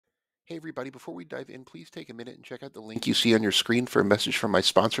Hey everybody, before we dive in, please take a minute and check out the link you see on your screen for a message from my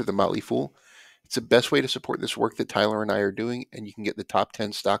sponsor, The Motley Fool. It's the best way to support this work that Tyler and I are doing, and you can get the top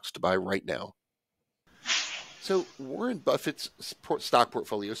 10 stocks to buy right now. So, Warren Buffett's stock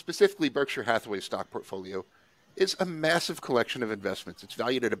portfolio, specifically Berkshire Hathaway's stock portfolio, is a massive collection of investments. It's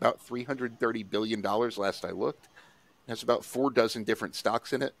valued at about $330 billion last I looked. It has about 4 dozen different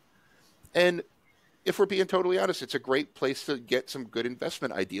stocks in it. And if we're being totally honest, it's a great place to get some good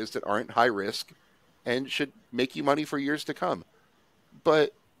investment ideas that aren't high risk and should make you money for years to come.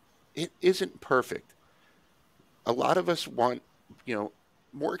 But it isn't perfect. A lot of us want,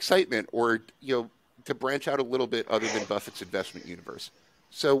 more excitement or, to branch out a little bit other than Buffett's investment universe.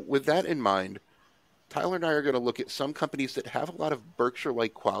 So with that in mind, Tyler and I are going to look at some companies that have a lot of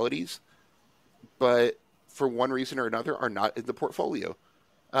Berkshire-like qualities, but for one reason or another are not in the portfolio.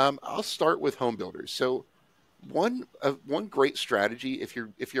 I'll start with home builders. So one great strategy, if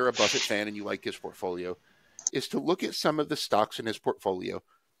you're a Buffett fan and you like his portfolio, is to look at some of the stocks in his portfolio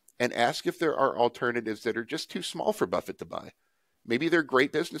and ask if there are alternatives that are just too small for Buffett to buy. Maybe they're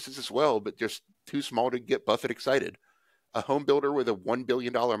great businesses as well, but just too small to get Buffett excited. A home builder with a $1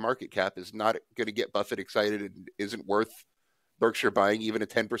 billion market cap is not going to get Buffett excited and isn't worth Berkshire buying even a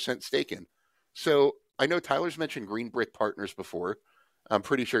 10% stake in. So I know Tyler's mentioned Green Brick Partners before. I'm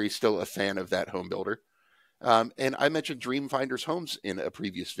pretty sure he's still a fan of that home builder. And I mentioned Dreamfinders Homes in a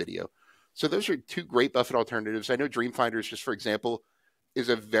previous video. So those are two great Buffett alternatives. I know Dreamfinders, just for example, is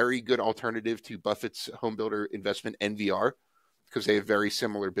a very good alternative to Buffett's home builder investment NVR because they have very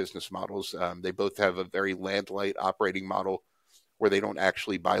similar business models. They both have a very land-light operating model where they don't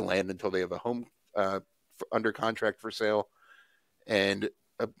actually buy land until they have a home under contract for sale. And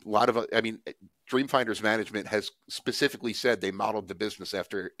a lot of, Dreamfinders management has specifically said they modeled the business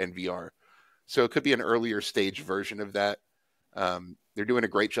after NVR. So it could be an earlier stage version of that. They're doing a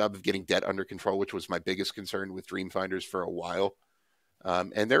great job of getting debt under control, which was my biggest concern with Dreamfinders for a while.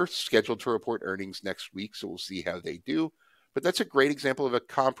 And they're scheduled to report earnings next week, so we'll see how they do. But that's a great example of a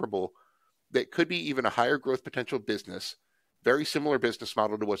comparable that could be even a higher growth potential business, very similar business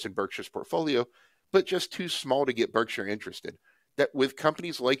model to what's in Berkshire's portfolio, but just too small to get Berkshire interested. That with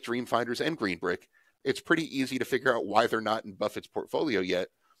companies like Dreamfinders and Green Brick, it's pretty easy to figure out why they're not in Buffett's portfolio yet.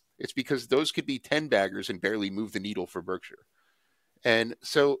 It's because those could be 10 baggers and barely move the needle for Berkshire. And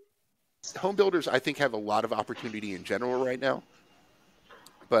so home builders, I think, have a lot of opportunity in general right now,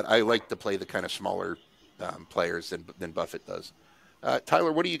 but I like to play the kind of smaller players than Buffett does.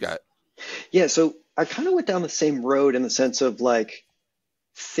 Tyler, what do you got? Yeah, so I kind of went down the same road in the sense of like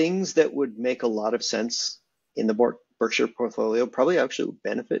things that would make a lot of sense in the Berkshire portfolio probably actually would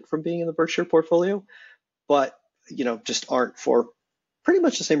benefit from being in the Berkshire portfolio, but just aren't for pretty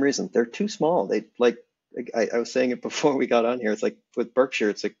much the same reason. They're too small. They I was saying it before we got on here. It's like with Berkshire,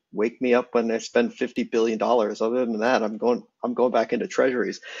 it's like wake me up when I spend $50 billion. Other than that, I'm going back into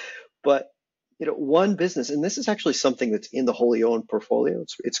treasuries. But one business, and this is actually something that's in the wholly owned portfolio.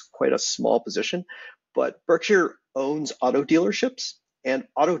 It's quite a small position, but Berkshire owns auto dealerships, and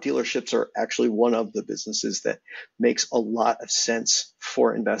auto dealerships are actually one of the businesses that makes a lot of sense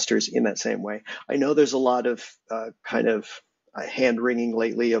for investors in that same way. I know there's a lot of hand wringing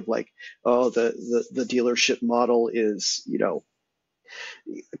lately of like, oh, the dealership model is,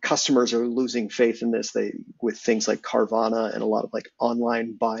 customers are losing faith in this. With things like Carvana and a lot of like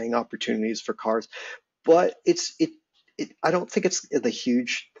online buying opportunities for cars, but I don't think it's the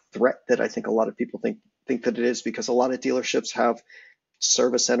huge threat that I think a lot of people think that it is, because a lot of dealerships have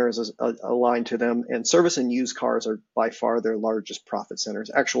service centers aligned to them, and service and used cars are by far their largest profit centers.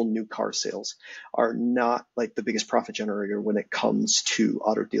 Actual new car sales are not like the biggest profit generator when it comes to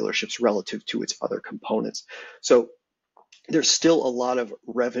auto dealerships relative to its other components. So there's still a lot of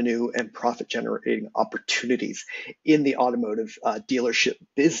revenue and profit generating opportunities in the automotive dealership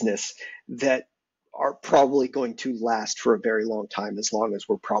business that are probably going to last for a very long time, as long as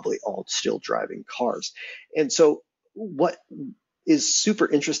we're probably all still driving cars. And so what is super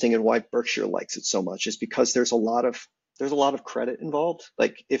interesting and why Berkshire likes it so much is because there's a lot of credit involved.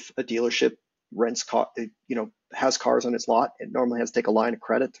 Like if a dealership has cars on its lot, it normally has to take a line of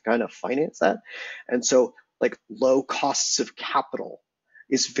credit to kind of finance that. And so like low costs of capital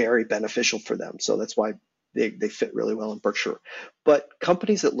is very beneficial for them. So that's why they fit really well in Berkshire. But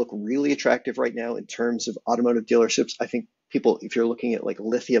companies that look really attractive right now in terms of automotive dealerships, I think people, if you're looking at like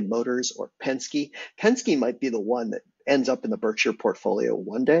Lithium Motors or Penske might be the one that ends up in the Berkshire portfolio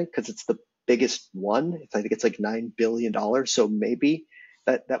one day because it's the biggest one. I think it's like $9 billion. So maybe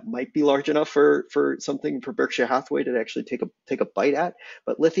that might be large enough for something for Berkshire Hathaway to actually take a bite at.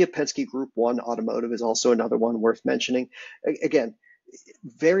 But Lithia Penske Group 1 Automotive is also another one worth mentioning. Again,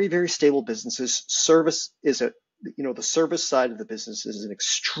 Very, very stable businesses. Service is the service side of the business is an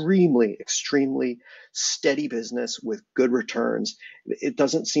extremely, extremely steady business with good returns. It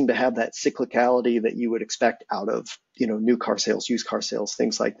doesn't seem to have that cyclicality that you would expect out of, new car sales, used car sales,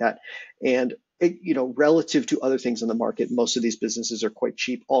 things like that. And relative to other things in the market, most of these businesses are quite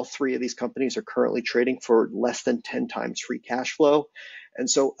cheap. All three of these companies are currently trading for less than 10 times free cash flow. And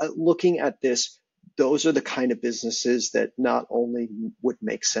so looking at this, those are the kind of businesses that not only would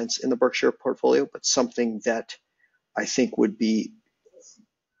make sense in the Berkshire portfolio, but something that I think would be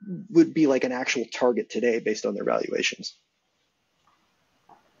like an actual target today based on their valuations.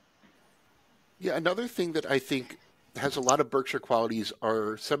 Yeah, another thing that I think has a lot of Berkshire qualities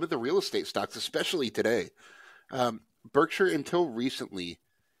are some of the real estate stocks, especially today. Berkshire, until recently,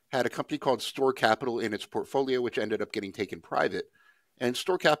 had a company called Store Capital in its portfolio, which ended up getting taken private. And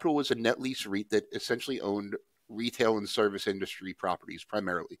Store Capital was a net lease REIT that essentially owned retail and service industry properties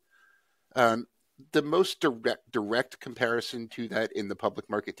primarily. Um, the most direct comparison to that in the public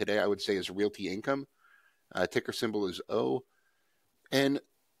market today, I would say, is Realty Income. Ticker symbol is O. And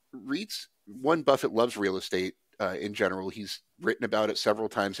REITs, Warren Buffett loves real estate in general. He's written about it several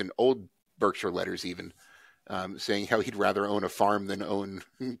times in old Berkshire letters, even saying how he'd rather own a farm than own,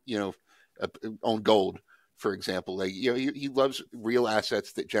 own gold, for example. Like, he loves real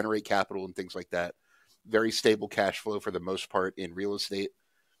assets that generate capital and things like that. Very stable cash flow for the most part in real estate.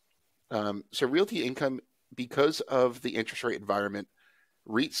 So Realty Income, because of the interest rate environment,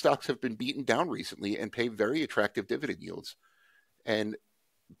 REIT stocks have been beaten down recently and pay very attractive dividend yields. And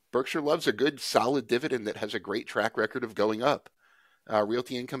Berkshire loves a good, solid dividend that has a great track record of going up.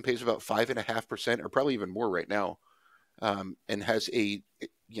 Realty Income pays about 5.5%, or probably even more right now, and has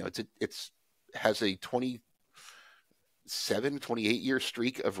has a 28-year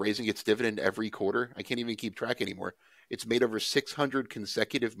streak of raising its dividend every quarter. I can't even keep track anymore. It's made over 600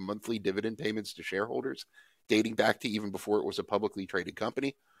 consecutive monthly dividend payments to shareholders, dating back to even before it was a publicly traded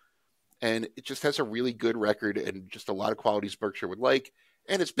company. And it just has a really good record and just a lot of qualities Berkshire would like.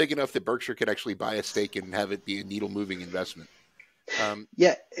 And it's big enough that Berkshire could actually buy a stake and have it be a needle-moving investment.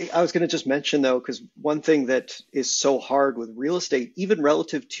 Yeah, I was going to just mention though, because one thing that is so hard with real estate, even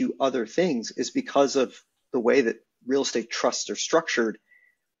relative to other things, is because of the way that real estate trusts are structured.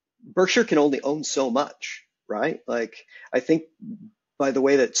 Berkshire can only own so much, right? Like, I think by the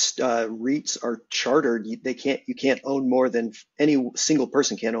way that REITs are chartered, you can't own more than, any single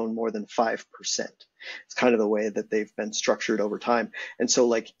person can't own more than 5%. It's kind of the way that they've been structured over time. And so,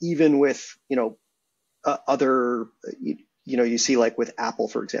 like, even with other, you see, like with Apple,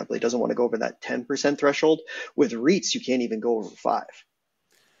 for example, it doesn't want to go over that 10% threshold. With REITs, you can't even go over 5.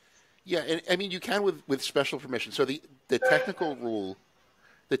 Yeah, and I mean you can with special permission. So the technical rule,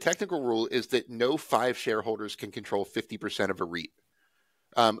 is that no five shareholders can control 50% of a REIT.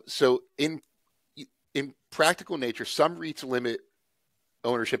 So in practical nature, some REITs limit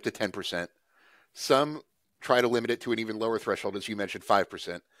ownership to 10%. Some try to limit it to an even lower threshold, as you mentioned,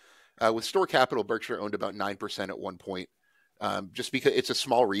 5%. With Store Capital, Berkshire owned about 9% at one point. Just because it's a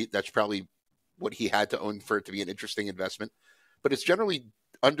small REIT, that's probably what he had to own for it to be an interesting investment. But it's generally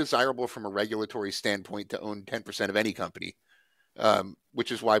undesirable from a regulatory standpoint to own 10% of any company,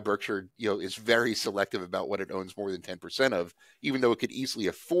 which is why Berkshire, is very selective about what it owns more than 10% of, even though it could easily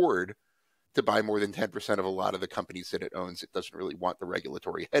afford to buy more than 10% of a lot of the companies that it owns. It doesn't really want the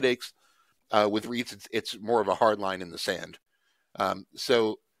regulatory headaches. With REITs, it's more of a hard line in the sand.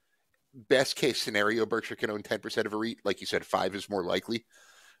 So best case scenario, Berkshire can own 10% of a REIT. Like you said, 5 is more likely.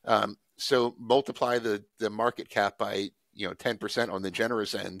 So multiply the market cap by 10% on the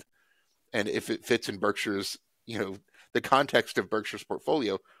generous end, and if it fits in Berkshire's the context of Berkshire's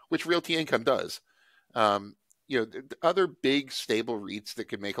portfolio, which Realty Income does. The other big stable REITs that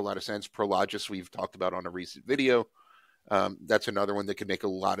could make a lot of sense. Prologis, we've talked about on a recent video. That's another one that could make a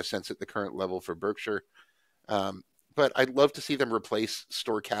lot of sense at the current level for Berkshire. But I'd love to see them replace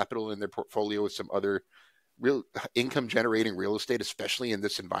Store Capital in their portfolio with some other real income generating real estate, especially in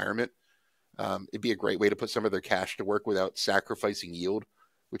this environment. It'd be a great way to put some of their cash to work without sacrificing yield,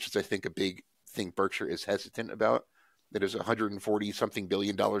 which is, I think, a big thing Berkshire is hesitant about. That is $140 something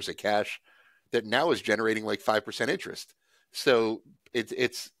billion of cash that now is generating like 5% interest. So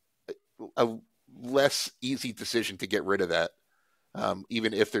it's a less easy decision to get rid of that,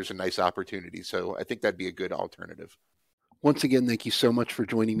 even if there's a nice opportunity. So I think that'd be a good alternative. Once again, thank you so much for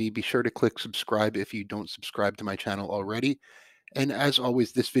joining me. Be sure to click subscribe if you don't subscribe to my channel already. And as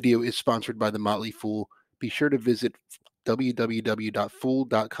always, this video is sponsored by The Motley Fool. Be sure to visit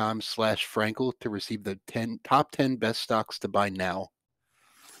www.fool.com/Frankel to receive the top 10 best stocks to buy now.